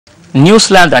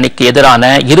New Zealand அணிக்கு எதிரான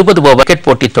 20 over cricket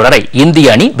போட்டித் தொடரை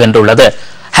இந்திய அணி வென்றுள்ளது.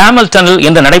 ஹாமில்டனில்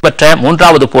இன்று நடைபெற்ற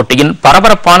 3வது போட்டியின்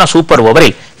பரபரப்பான சூப்பர்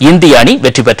ஓவரில் இந்திய அணி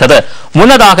வெற்றி பெற்றது.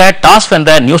 முன்னதாக டாஸ்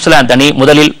வென்ற நியூசிலாந்து அணி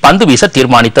முதலில் பந்து வீச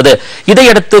தீர்மானித்தது.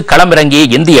 இதையடுத்து களமிறங்கிய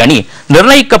இந்திய அணி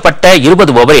நிர்ணயிக்கப்பட்ட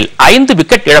 20 ஓவரில் 5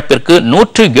 விக்கெட் இழப்பிற்கு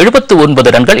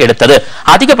 179 ரன்கள் எடுத்தது.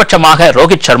 அதிகபட்சமாக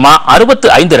ரோஹித் சர்மா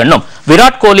 65 ரன்னும்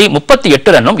விராட் கோலி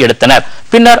 38 ரன்னும் எடுத்தனர்.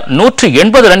 பின்னர்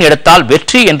 180 ரன் எடுத்தால்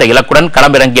வெற்றி என்ற இலக்குடன்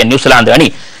களமிறங்கிய நியூசிலாந்து அணி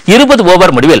 20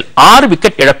 ஓவர் முடிவில் 6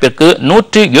 விக்கெட் இழப்பிற்கு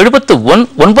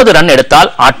 179 ரன் எடுத்தால்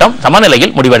ஆட்டம்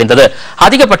சமநிலையில் முடிவடைந்தது.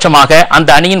 அதிகபட்சமாக அந்த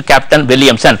அணியின் கேப்டன்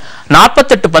வில்லியம்சன்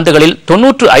 48 பந்துகளில்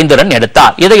 95 ரன்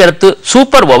எடுத்தார். இதையடுத்து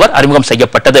சூப்பர் ஓவர் அறிமுகம்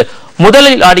செய்யப்பட்டது.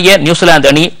 முதலில் ஆடிய நியூசிலாந்து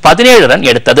அணி 17 ரன்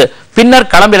எடுத்தது. பின்னர்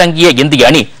களமிறங்கிய இந்திய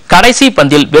அணி கடைசி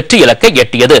பந்தில் வெற்றி இலக்கை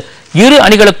எட்டியது. இரு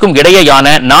அணிகளுக்கும் இடையேயான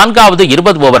 4வது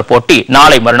 20 ஓவர் போட்டி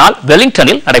நாளை மறுநாள்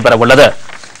வெலிங்டனில் நடைபெறவுள்ளது.